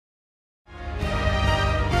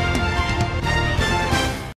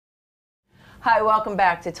Hi, welcome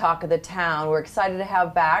back to Talk of the Town. We're excited to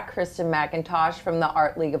have back Kristen McIntosh from the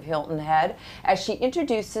Art League of Hilton Head as she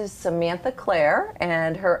introduces Samantha Claar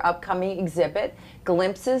and her upcoming exhibit,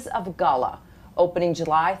 Glimpses of Gullah, opening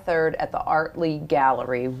July 3rd at the Art League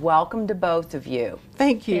Gallery. Welcome to both of you.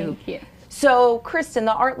 Thank you. Thank you. So, Kristen,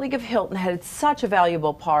 the Art League of Hilton Head is such a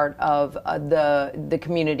valuable part of the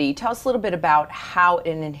community. Tell us a little bit about how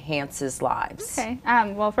it enhances lives. Okay.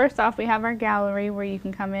 Well, first off, we have our gallery where you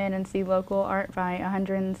can come in and see local art by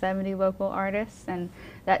 170 local artists, and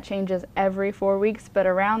that changes every 4 weeks. But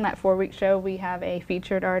around that 4-week show, we have a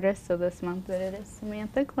featured artist. So this month it is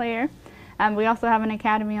Samantha Claar. We also have an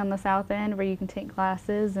academy on the south end where you can take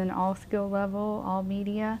classes in all skill level, all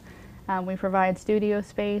media. We provide studio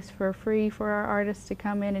space for free for our artists to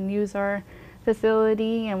come in and use our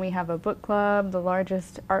facility, and we have a book club, the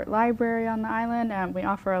largest art library on the island. We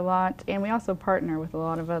offer a lot, and we also partner with a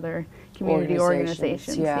lot of other community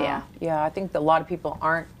organizations. Yeah, I think that a lot of people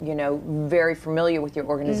aren't, very familiar with your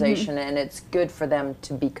organization, and it's good for them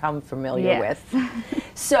to become familiar with.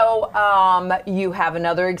 So you have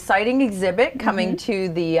another exciting exhibit coming to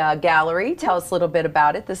the gallery. Tell us a little bit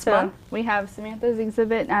about it this month. We have Samantha's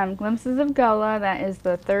exhibit, Glimpses of Gullah. That is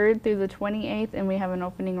the 3rd through the 28th, and we have an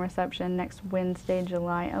opening reception next Wednesday,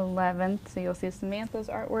 July 11th. So you'll see Samantha's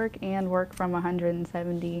artwork and work from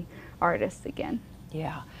 170 artists again.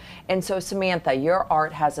 Yeah. And so, Samantha, your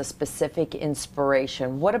art has a specific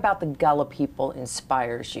inspiration. What about the Gullah people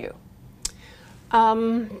inspires you?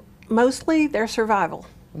 Mostly their survival,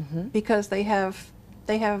 because they have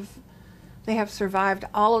survived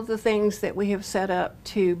all of the things that we have set up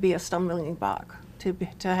to be a stumbling block to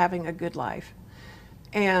having a good life,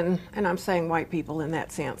 and I'm saying white people in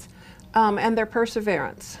that sense, and their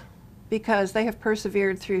perseverance, because they have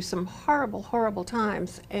persevered through some horrible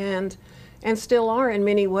times and still are in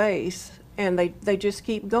many ways, and they just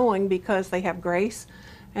keep going because they have grace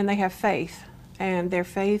and they have faith, and their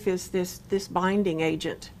faith is this binding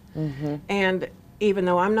agent. And even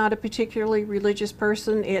though I'm not a particularly religious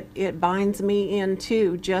person, it binds me in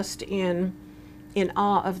too, just in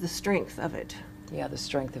awe of the strength of it. Yeah, the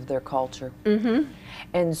strength of their culture.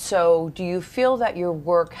 And so do you feel that your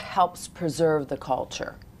work helps preserve the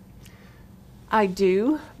culture? I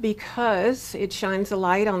do, because it shines a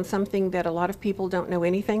light on something that a lot of people don't know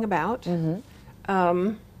anything about.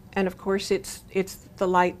 And of course it's the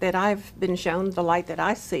light that I've been shown, the light that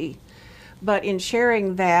I see. But in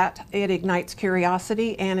sharing that, it ignites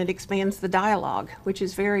curiosity and it expands the dialogue, which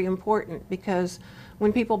is very important, because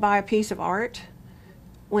when people buy a piece of art,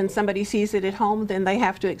 when somebody sees it at home, then they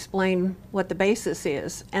have to explain what the basis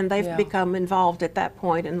is, and they've become involved at that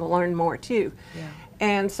point and learn more too.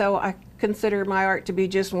 And so I consider my art to be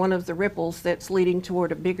just one of the ripples that's leading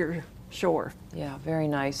toward a bigger shore. Yeah, very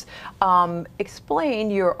nice.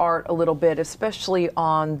 Explain your art a little bit, especially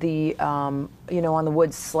on the, on the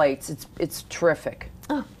wood slates. It's terrific.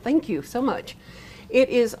 Oh, thank you so much. It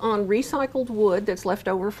is on recycled wood that's left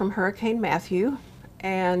over from Hurricane Matthew,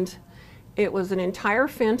 and it was an entire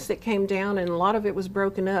fence that came down, and a lot of it was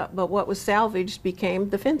broken up, but what was salvaged became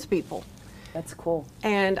the fence people. That's cool.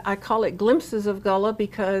 And I call it Glimpses of Gullah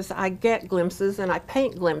because I get glimpses and I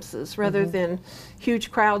paint glimpses rather than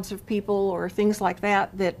huge crowds of people or things like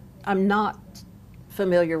that I'm not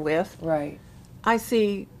familiar with. Right. I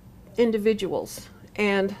see individuals,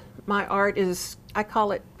 and my art is, I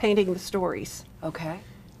call it painting the stories. Okay.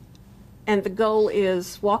 And the goal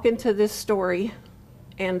is walk into this story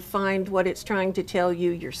and find what it's trying to tell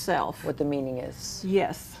you yourself. What the meaning is.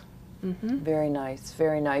 Yes. Very nice,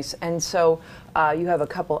 very nice. And so you have a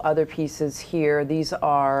couple other pieces here. These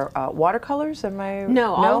are watercolors, am I?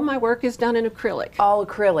 No, all of my work is done in acrylic. All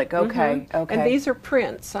acrylic, okay, okay. And these are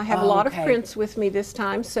prints. I have a lot of prints with me this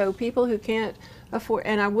time, so people who can't afford,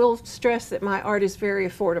 and I will stress that my art is very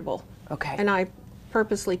affordable. Okay. And I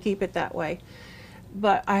purposely keep it that way.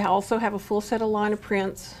 But I also have a full set of line of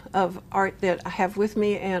prints of art that I have with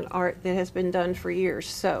me and art that has been done for years,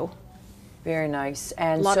 so. Very nice.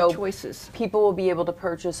 And a lot of choices. People will be able to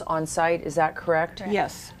purchase on site, is that correct?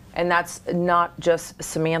 Yes. And that's not just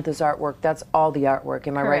Samantha's artwork, that's all the artwork,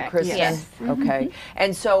 am I right, Kristen? Yes. Okay.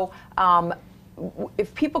 And so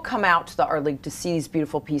if people come out to the Art League to see these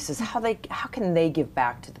beautiful pieces, how can they give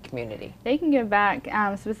back to the community? They can give back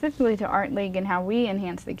specifically to Art League and how we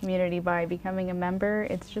enhance the community by becoming a member.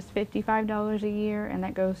 It's just $55 a year, and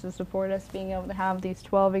that goes to support us being able to have these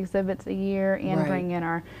 12 exhibits a year and bring in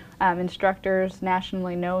our instructors,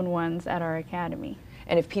 nationally known ones, at our academy.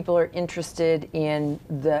 And if people are interested in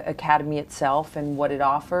the academy itself and what it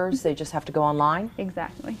offers, they just have to go online?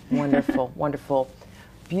 Exactly. Wonderful, wonderful.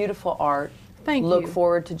 Beautiful art. Thank Look you.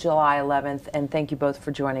 forward to July 11th, and thank you both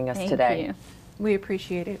for joining us Thank today. you. We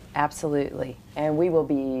appreciate it. Absolutely. And we will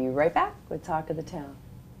be right back with Talk of the Town.